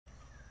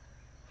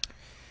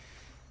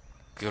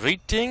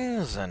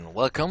Greetings and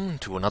welcome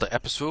to another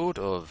episode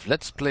of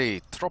Let's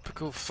Play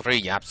Tropico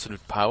 3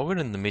 Absolute Power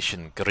in the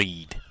mission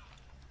Greed.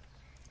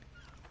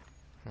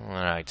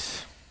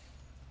 Alright.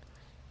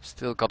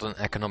 Still got an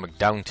economic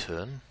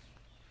downturn.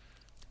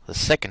 The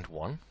second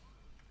one.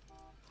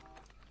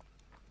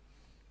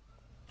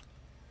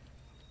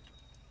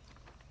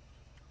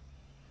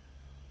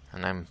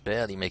 And I'm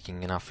barely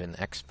making enough in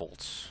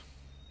exports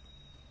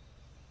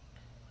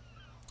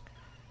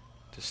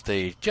to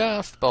stay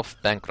just above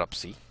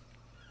bankruptcy.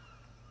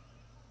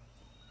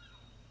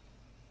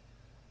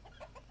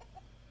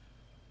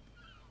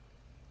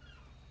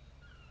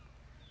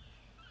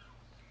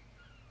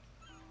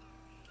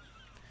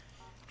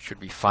 Should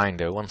be fine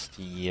though once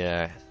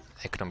the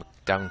economic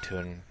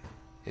downturn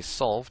is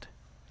solved.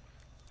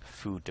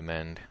 Food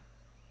demand.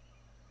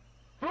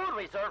 Food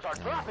reserves are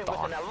dropping with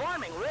an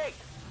alarming rate.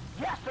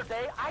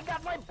 Yesterday, I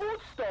got my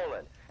boots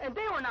stolen, and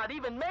they were not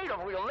even made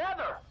of real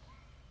leather.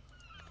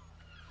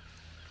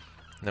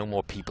 No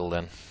more people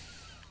then.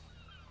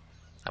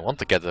 I want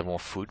to get more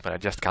food, but I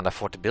just can't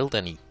afford to build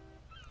any.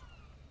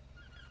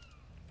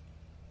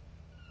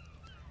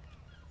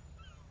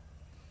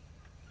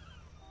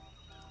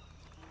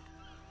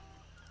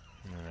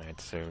 Alright,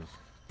 so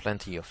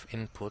plenty of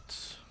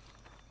inputs.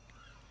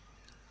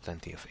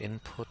 Plenty of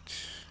input.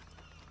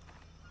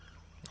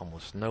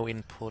 Almost no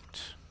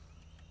input.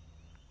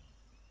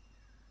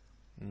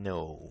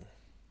 No.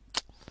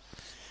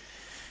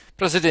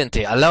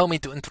 Presidente, allow me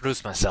to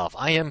introduce myself.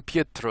 I am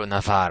Pietro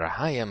Navarra.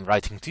 I am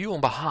writing to you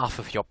on behalf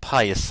of your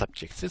pious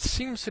subjects. It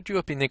seems that you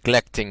have been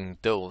neglecting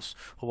those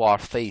who are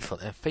faithful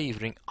and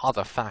favoring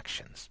other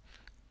factions.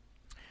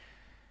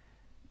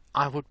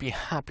 I would be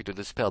happy to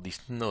dispel these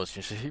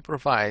notions if you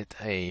provide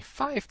a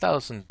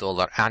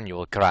 $5,000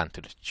 annual grant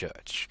to the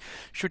church.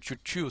 Should you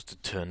choose to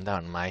turn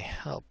down my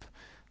help,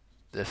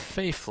 the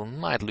faithful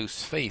might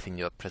lose faith in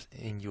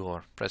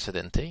your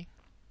Presidente.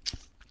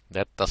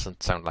 That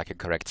doesn't sound like a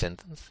correct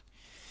sentence.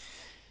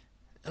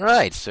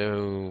 Right,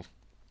 so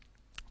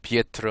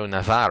Pietro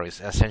Navarro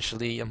is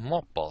essentially a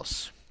mob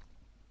boss.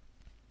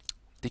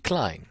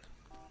 Decline.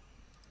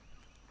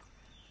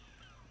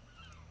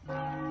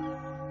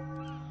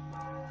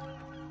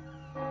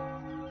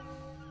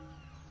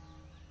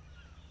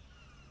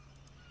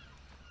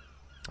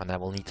 And I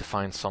will need to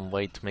find some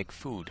way to make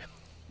food.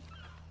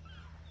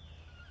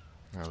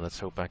 Now let's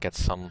hope I get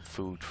some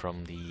food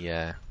from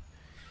the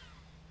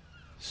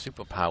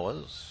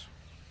superpowers.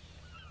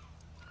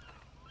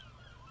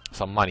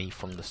 Some money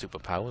from the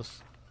superpowers.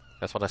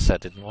 That's what I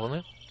said, didn't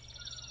it?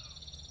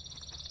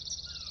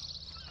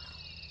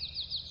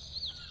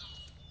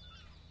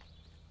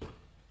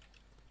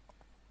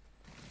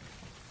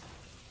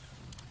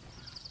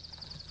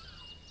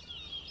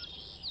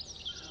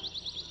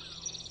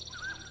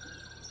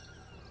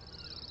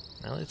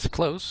 Well, it's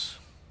close.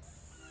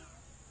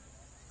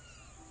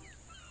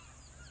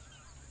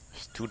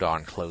 It's too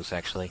darn close,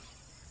 actually.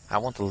 I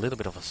want a little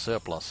bit of a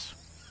surplus.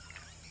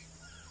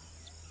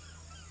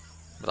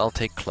 But I'll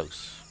take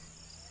close.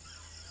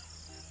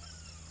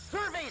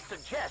 Surveys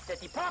suggest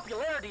that the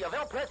popularity of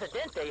El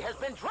Presidente has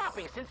been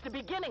dropping since the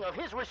beginning of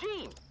his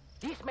regime.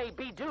 This may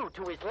be due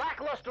to his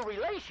lackluster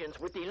relations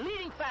with the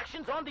leading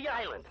factions on the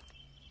island.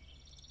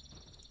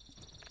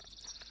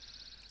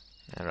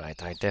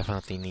 Alright, I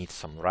definitely need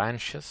some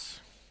ranches.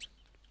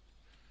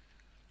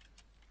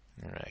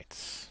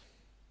 Alright.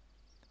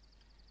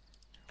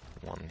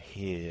 One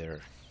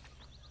here.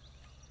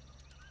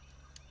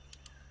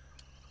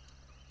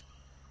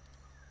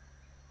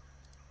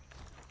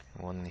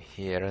 One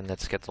here, and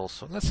let's get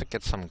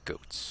some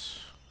goats.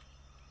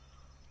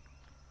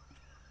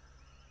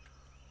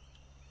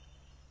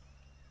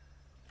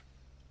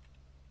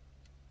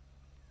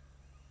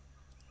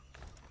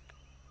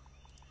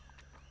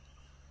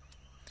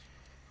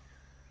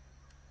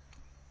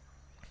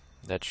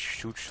 That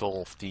should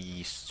solve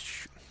the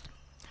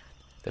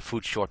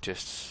food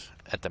shortage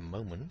at the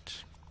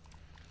moment.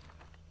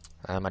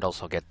 I might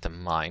also get the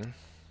mine.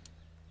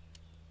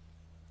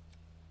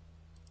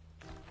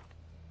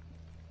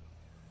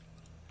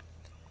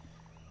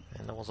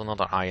 And there was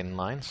another iron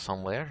mine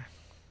somewhere.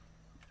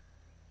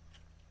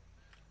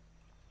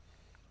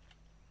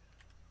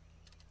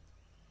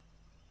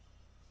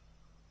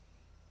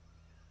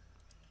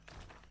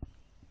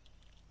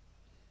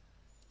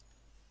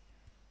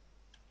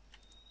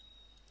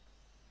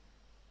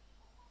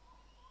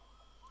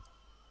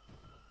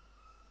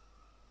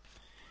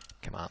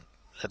 Come on,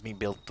 let me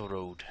build the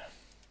road.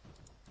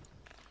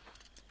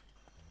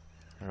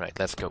 Alright,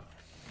 let's go.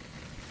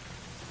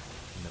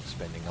 No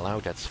spending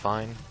allowed, that's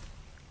fine.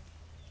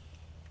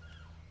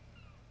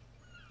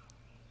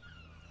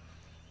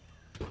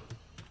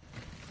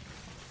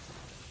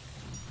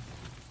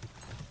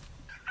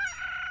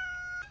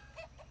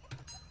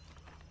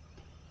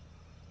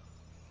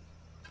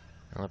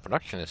 Well, the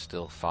production is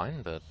still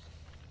fine, but...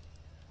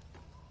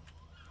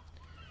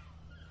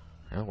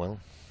 oh well.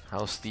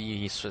 How's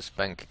the Swiss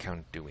bank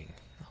account doing?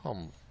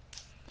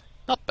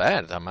 Not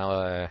bad.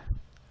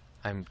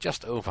 I'm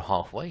just over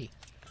halfway.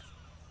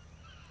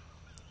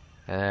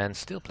 And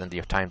still plenty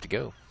of time to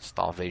go.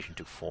 Starvation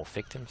took 4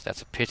 victims,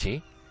 that's a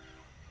pity.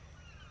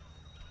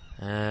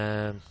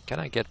 Can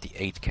I get the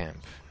 8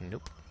 camp?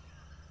 Nope.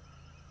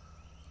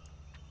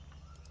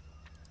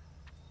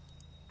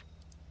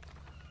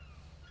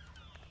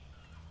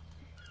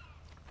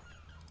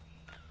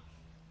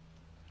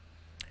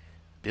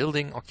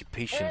 Building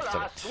occupation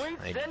Hola, threat.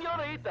 sweet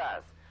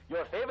senoritas!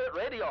 Your favorite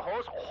radio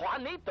host,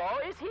 Juanito,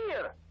 is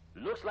here.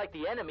 Looks like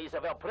the enemies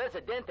of El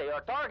Presidente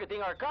are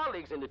targeting our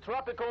colleagues in the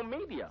Tropico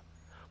media.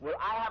 Well,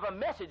 I have a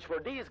message for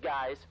these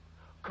guys.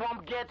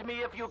 Come get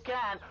me if you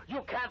can.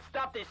 You can't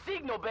stop the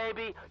signal,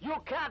 baby. You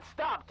can't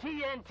stop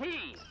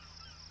TNT.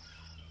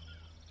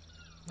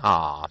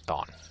 Ah,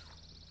 darn.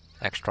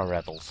 Extra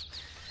rebels.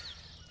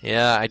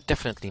 Yeah, I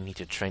definitely need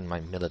to train my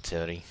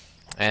military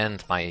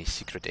and my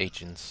secret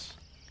agents.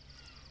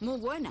 Muy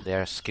buena.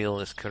 Their skill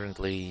is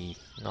currently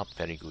not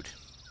very good.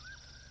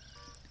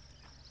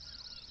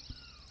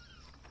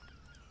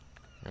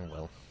 Oh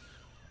well.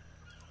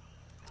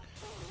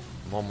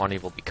 More money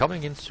will be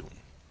coming in soon.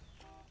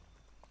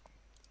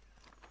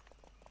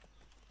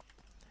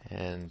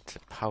 And the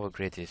power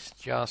grid is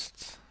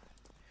just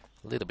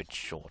a little bit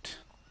short.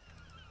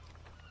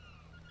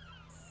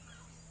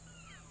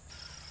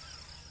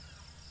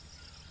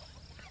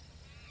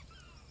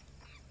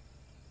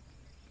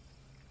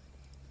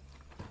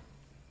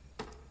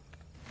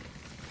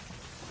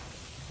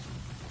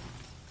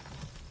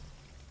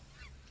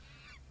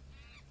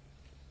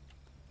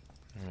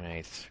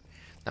 Right.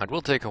 Now it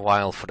will take a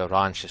while for the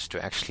ranches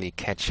to actually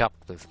catch up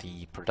with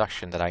the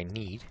production that I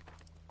need.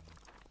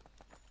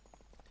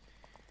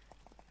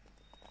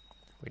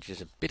 Which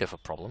is a bit of a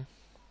problem.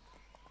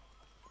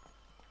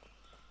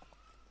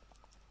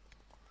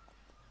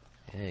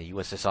 Yeah,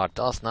 USSR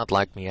does not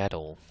like me at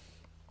all.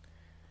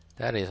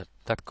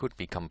 That could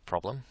become a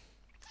problem.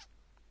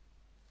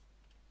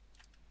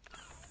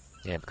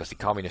 Yeah, because the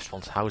communist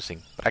wants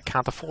housing, but I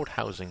can't afford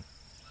housing,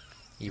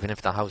 even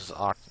if the houses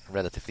are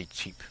relatively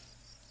cheap.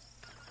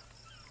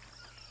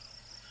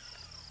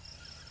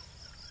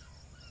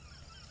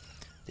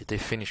 Did they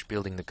finish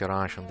building the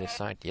garage on this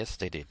side? Yes,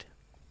 they did.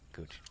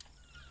 Good.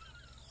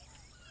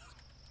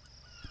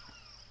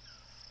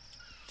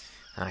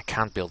 I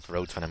can't build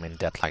roads when I'm in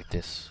debt like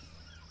this.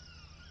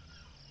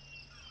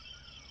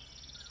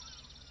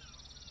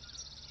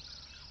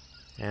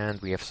 And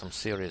we have some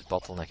serious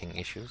bottlenecking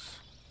issues.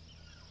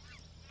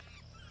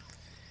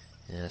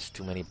 There's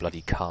too many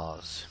bloody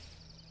cars.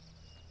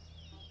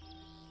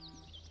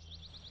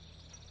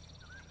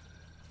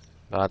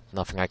 But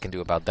nothing I can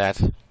do about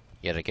that,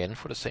 yet again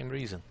for the same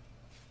reason.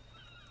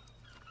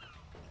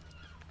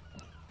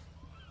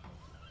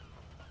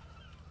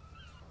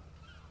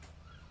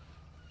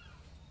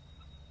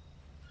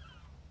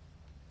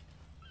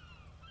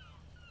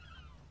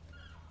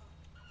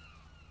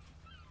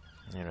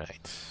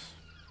 Alright.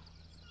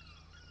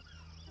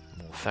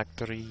 More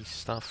factory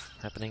stuff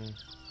happening.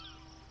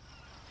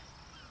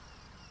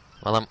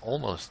 Well, I'm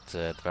almost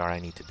at where I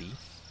need to be.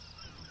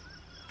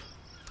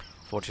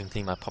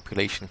 Fortunately, my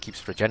population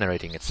keeps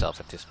regenerating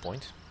itself at this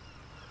point.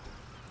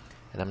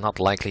 And I'm not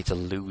likely to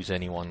lose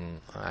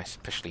anyone I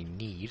especially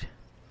need.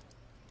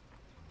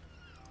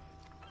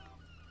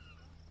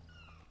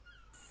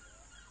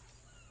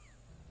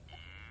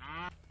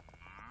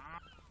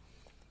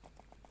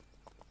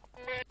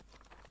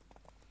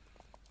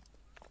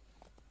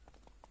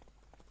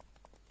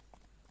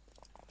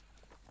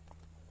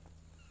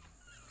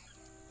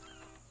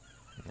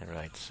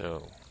 Alright,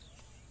 so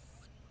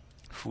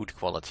food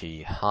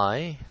quality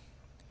high,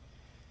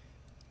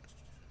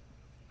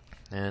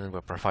 and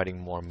we're providing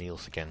more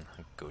meals again.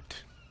 Good.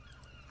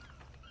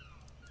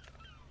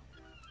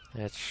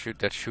 That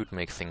should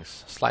make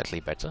things slightly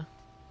better.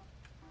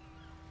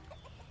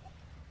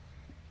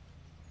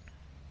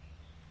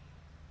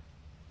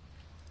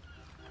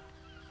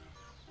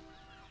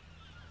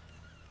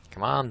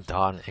 Come on,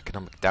 darn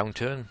economic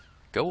downturn,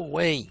 go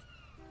away!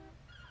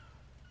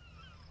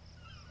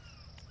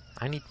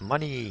 I need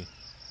money.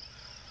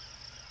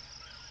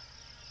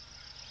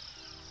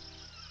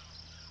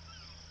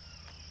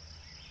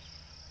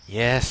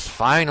 Yes,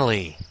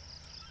 finally.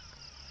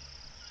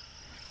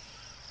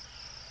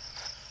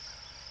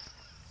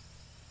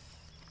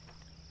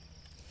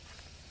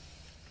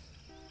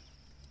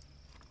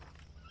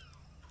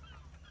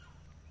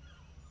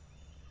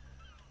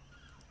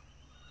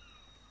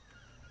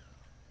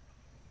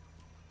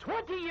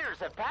 Years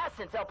have passed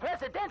since El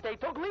Presidente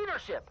took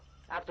leadership.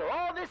 After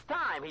all this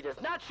time, he does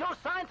not show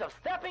signs of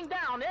stepping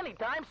down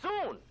anytime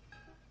soon.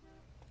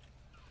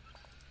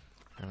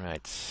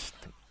 Alright,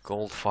 the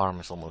gold farm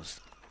is almost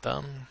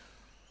done.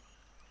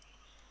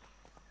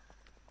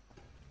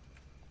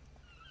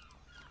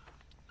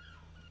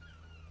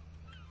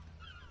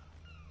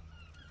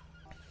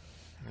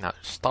 Now,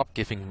 stop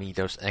giving me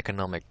those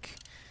economic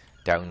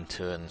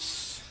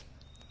downturns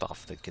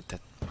stuff that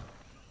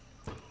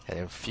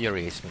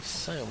infuriates me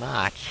so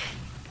much.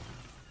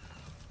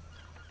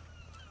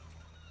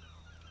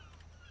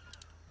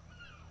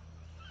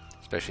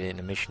 Especially in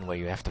a mission where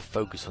you have to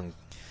focus on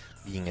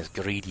being as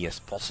greedy as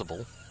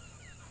possible.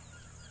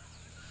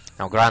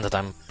 Now granted,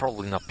 I'm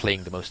probably not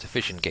playing the most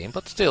efficient game,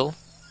 but still,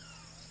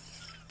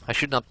 I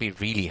should not be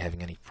really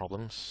having any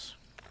problems.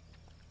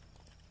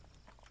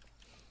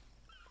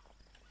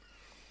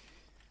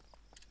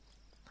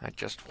 I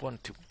just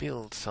want to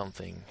build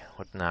something.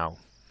 What now?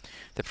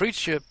 The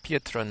preacher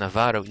Pietro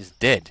Navarro is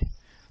dead.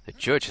 The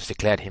church has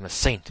declared him a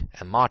saint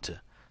and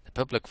martyr. The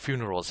public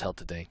funeral is held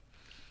today.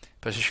 The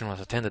procession was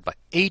attended by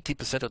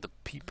 80% of the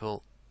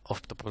people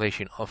of the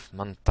population of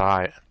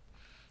Mantaria.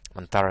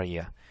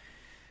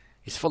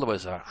 His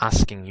followers are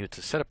asking you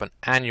to set up an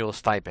annual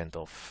stipend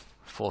of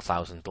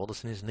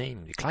 $4,000 in his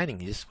name. Declining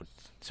this would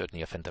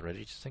certainly offend the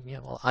religious thing. Yeah,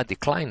 well, I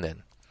decline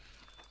then.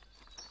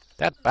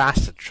 That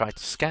bastard tried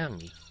to scam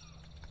me.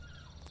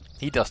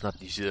 He does not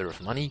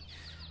deserve money.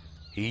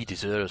 He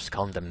deserves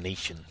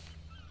condemnation.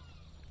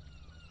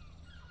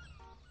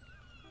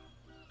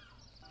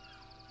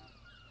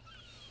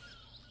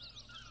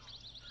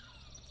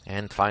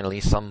 And finally,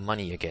 some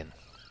money again.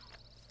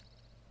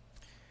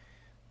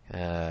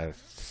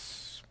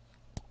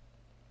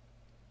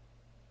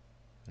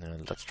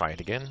 Let's try it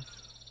again.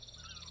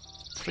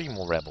 3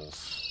 more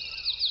rebels.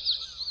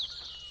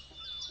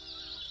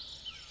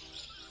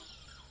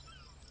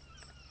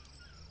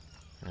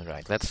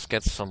 Alright, let's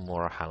get some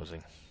more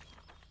housing.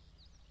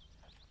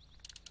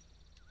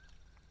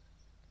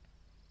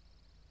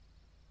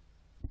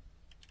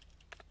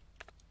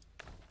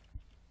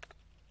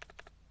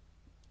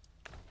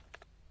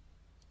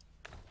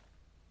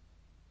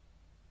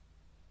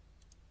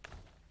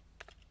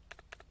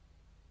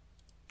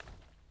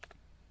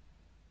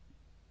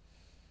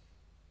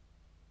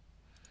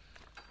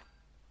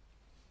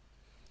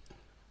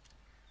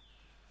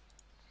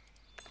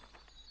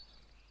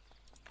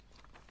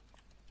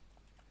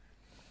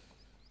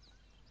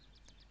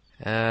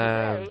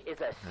 Today is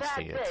a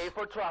sad day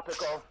for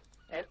Tropico.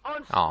 An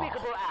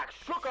unspeakable act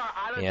shook our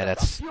island. Yeah,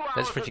 that's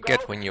what you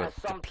get when you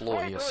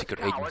deploy your secret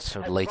agents so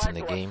late in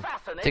the game.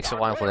 It takes a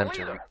while for them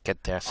to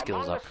get their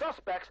skills up. The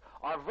suspects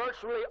are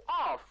virtually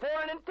all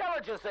foreign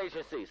intelligence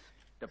agencies.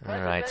 The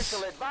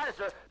presidential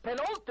advisor,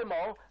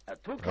 Penultimo,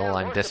 well,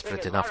 I'm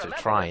desperate enough to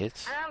try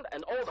it. And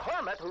an old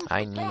hermit who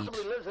I need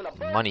lives in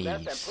a monies.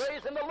 and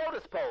prays in the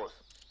lotus pose.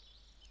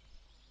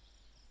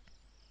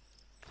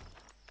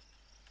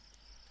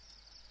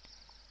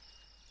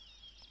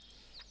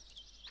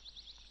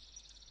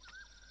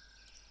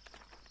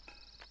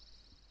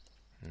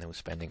 No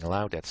spending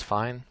allowed, that's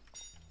fine.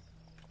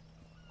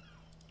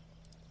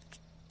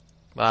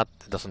 But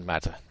it doesn't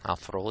matter.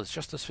 After all, it's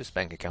just a Swiss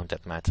bank account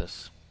that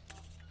matters.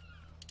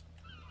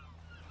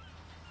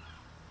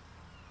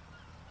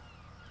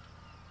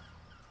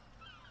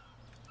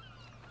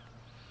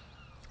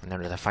 Now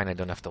that I finally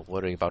don't have to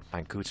worry about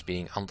my goods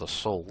being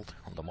undersold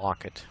on the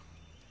market.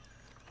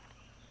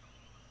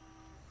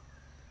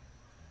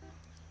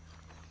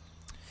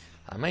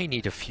 I may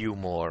need a few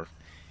more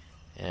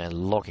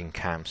logging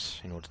camps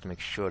in order to make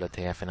sure that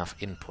they have enough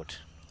input.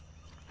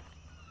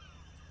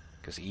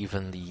 Because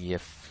even the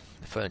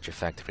furniture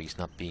factory is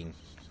not being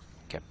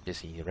kept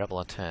busy. Rebel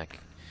attack.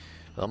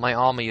 Well, my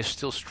army is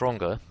still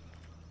stronger.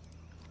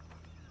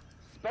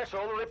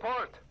 Special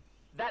report.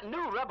 That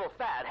new rebel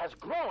fad has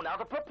grown out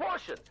of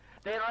proportion.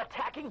 They are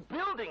attacking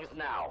buildings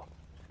now.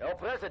 El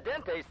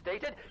Presidente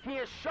stated he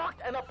is shocked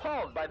and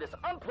appalled by this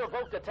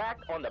unprovoked attack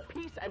on the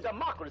peace and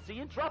democracy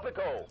in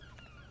Tropico.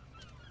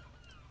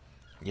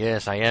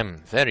 Yes, I am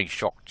very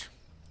shocked.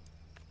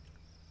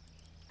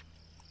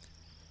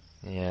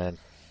 Yeah.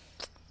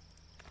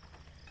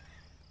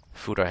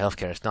 Food or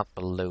healthcare is not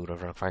below the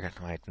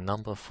required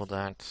number for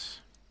that.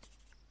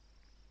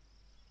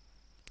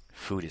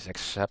 Food is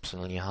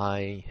exceptionally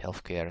high.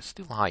 Healthcare is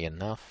still high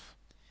enough.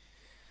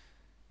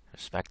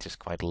 Respect is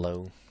quite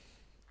low.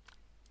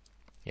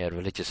 Yeah,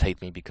 religious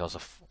hate me because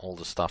of all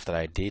the stuff that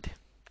I did.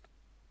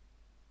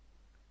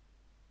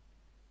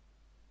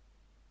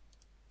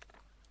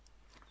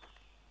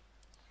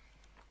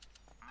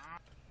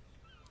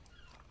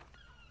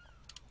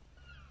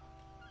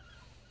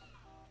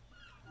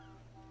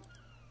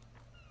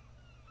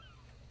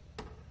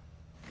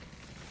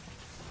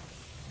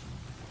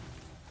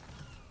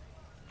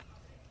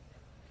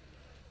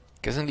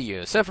 Because in the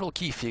years, several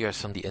key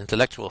figures from the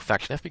intellectual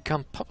faction have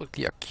become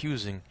publicly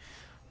accusing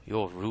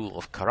your rule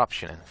of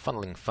corruption and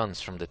funneling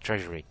funds from the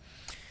treasury.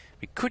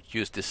 We could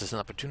use this as an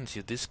opportunity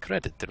to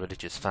discredit the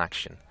religious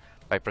faction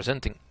by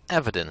presenting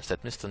evidence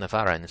that Mr.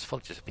 Navarra and his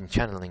followers have been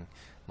channeling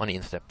money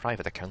into their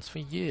private accounts for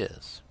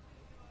years.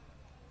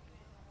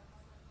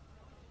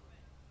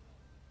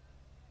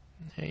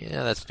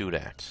 Yeah, let's do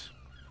that.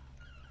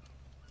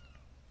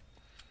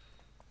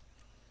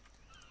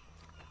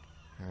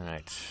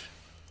 Alright.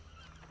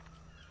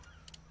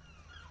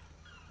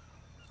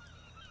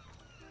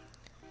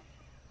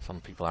 Some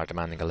people are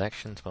demanding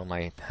elections, well,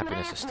 my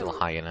happiness is still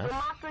high enough.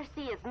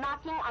 Democracy is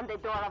knocking on the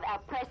door of El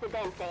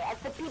Presidente as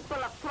the people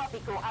of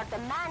Tropico are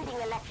demanding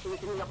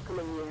elections in the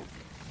upcoming years.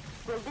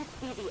 Will this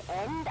be the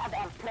end of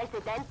El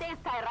Presidente's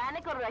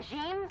tyrannical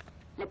regime?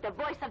 Let the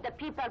voice of the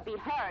people be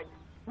heard.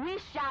 We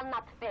shall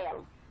not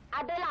fail.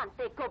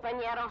 Adelante,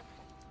 compañeros.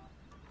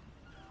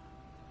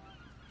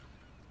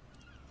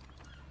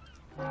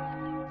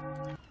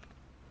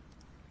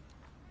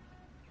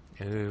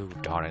 Oh,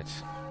 darn it.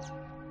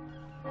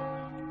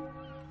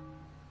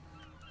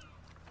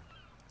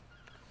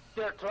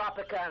 Dear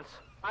Tropicans,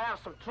 I have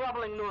some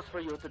troubling news for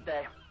you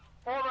today.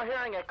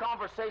 Overhearing a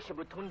conversation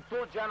between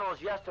two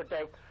generals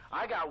yesterday,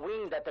 I got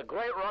wind that the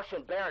great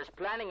Russian bear is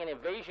planning an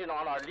invasion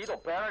on our little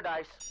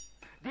paradise.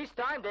 This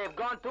time they've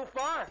gone too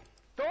far.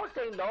 Don't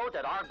they know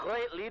that our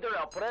great leader,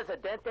 El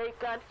Presidente,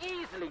 can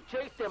easily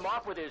chase them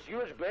off with his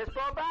huge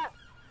baseball bat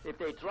if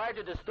they try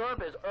to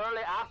disturb his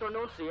early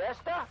afternoon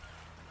siesta?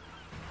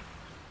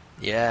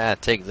 Yeah,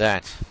 take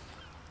that.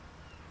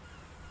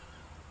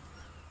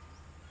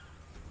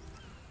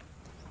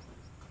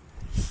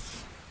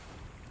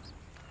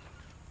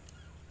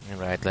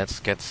 Alright, let's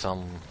get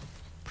some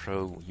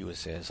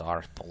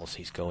pro-USSR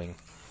policies going.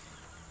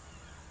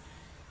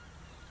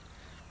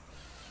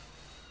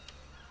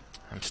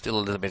 I'm still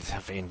a little bit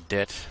in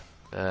debt,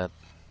 but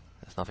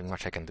there's nothing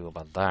much I can do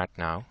about that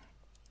now.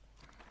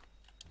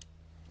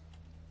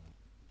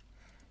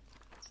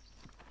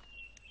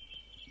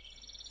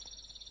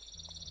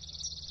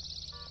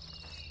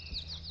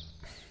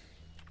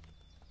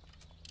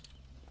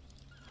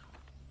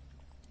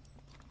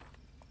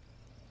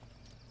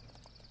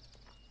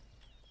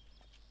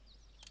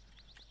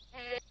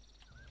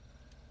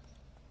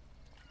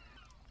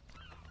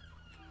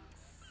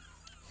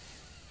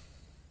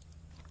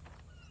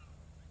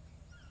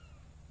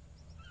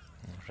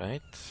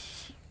 Right,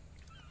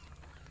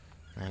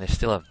 and I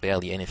still have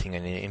barely anything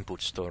in the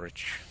input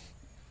storage.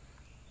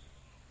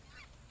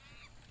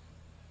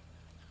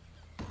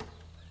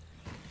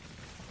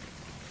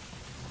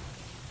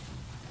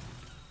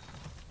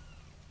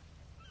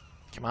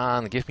 Come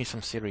on, give me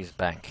some serious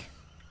bank.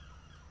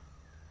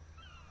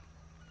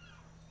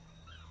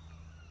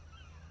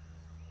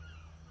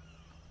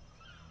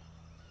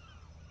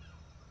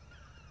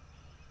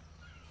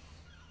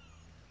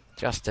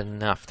 Just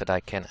enough that I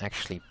can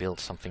actually build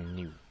something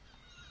new.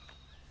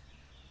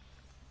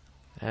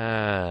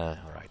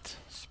 Alright.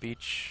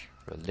 Speech,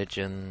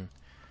 religion.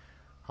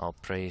 I'll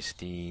praise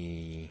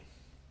the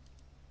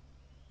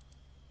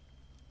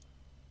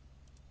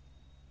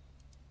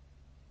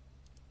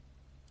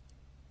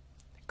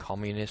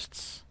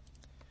communists.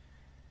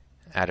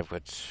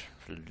 Adequate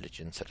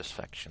religion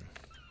satisfaction.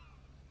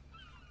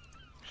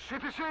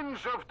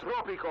 Citizens of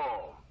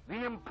Tropico,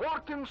 the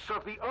importance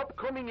of the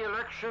upcoming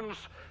elections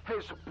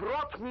has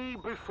brought me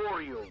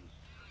before you.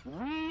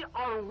 We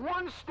are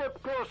one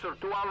step closer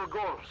to our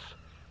goals.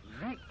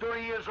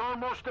 Victory is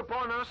almost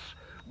upon us,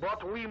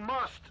 but we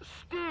must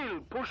still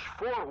push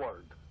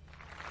forward.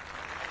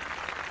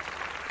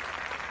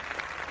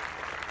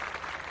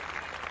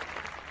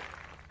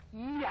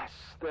 Yes,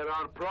 there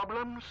are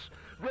problems.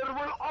 There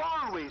will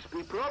always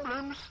be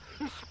problems,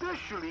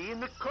 especially in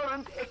the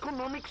current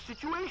economic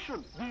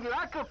situation. The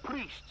lack of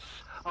priests,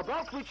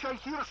 about which I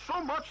hear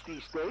so much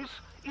these days,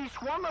 is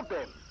one of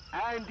them.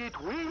 And it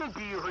will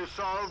be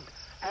resolved,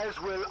 as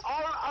will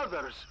all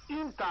others,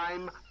 in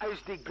time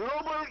as the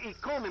global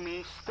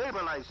economy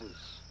stabilizes.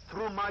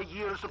 Through my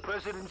years of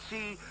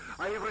presidency,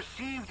 I have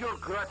received your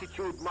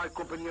gratitude, my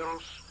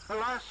compañeros.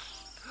 Alas,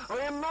 I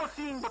am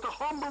nothing but a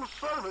humble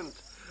servant,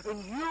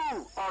 and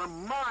you are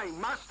my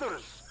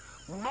masters,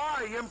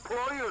 my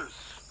employers.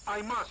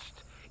 I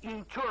must,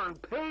 in turn,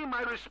 pay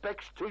my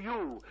respects to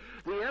you,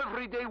 the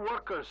everyday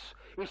workers,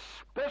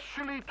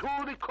 especially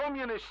to the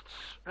communists.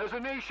 As a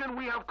nation,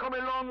 we have come a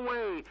long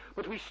way,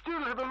 but we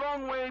still have a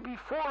long way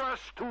before us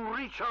to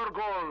reach our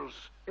goals.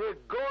 A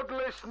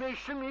godless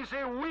nation is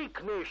a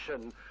weak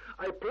nation.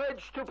 I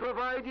pledge to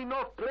provide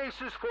enough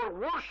places for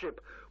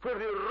worship for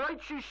the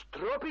righteous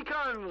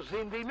Tropicans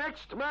in the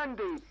next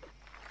mandate.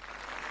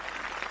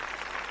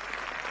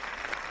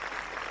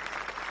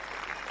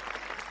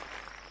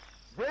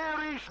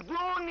 There is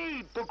no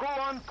need to go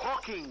on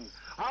talking.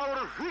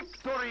 Our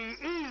victory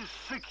is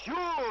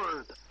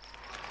secured.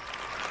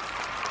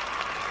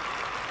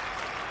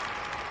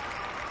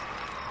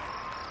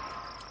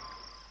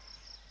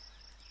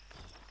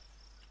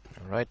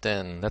 Alright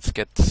then, let's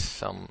get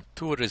some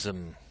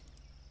tourism.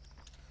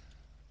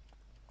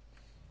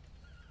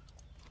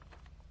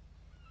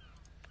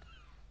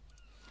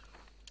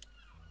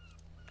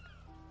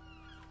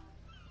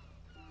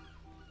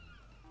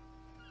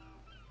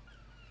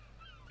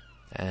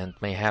 And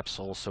mayhaps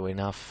also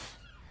enough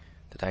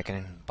that I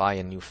can buy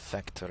a new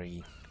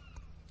factory.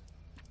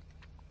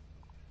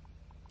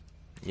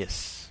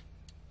 Yes.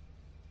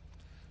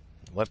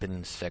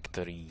 Weapons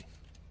factory.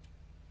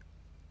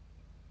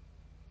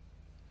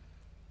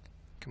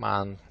 Come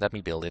on, let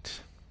me build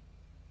it.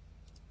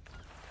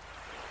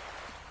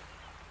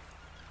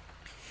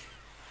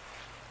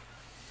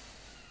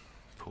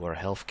 Poor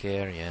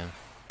healthcare, yeah.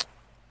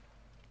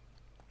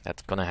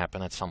 That's gonna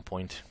happen at some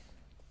point.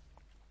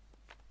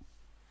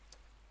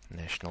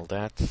 National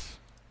debt.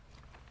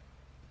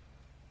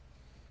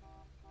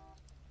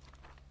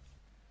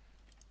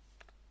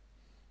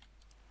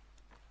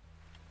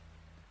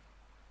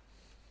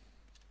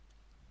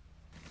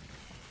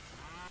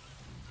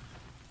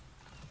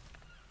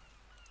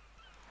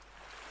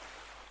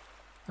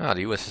 Ah,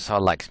 the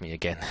USSR likes me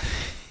again.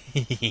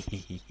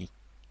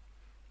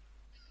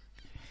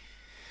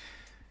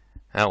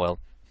 Ah well.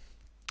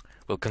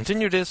 We'll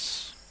continue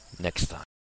this next time.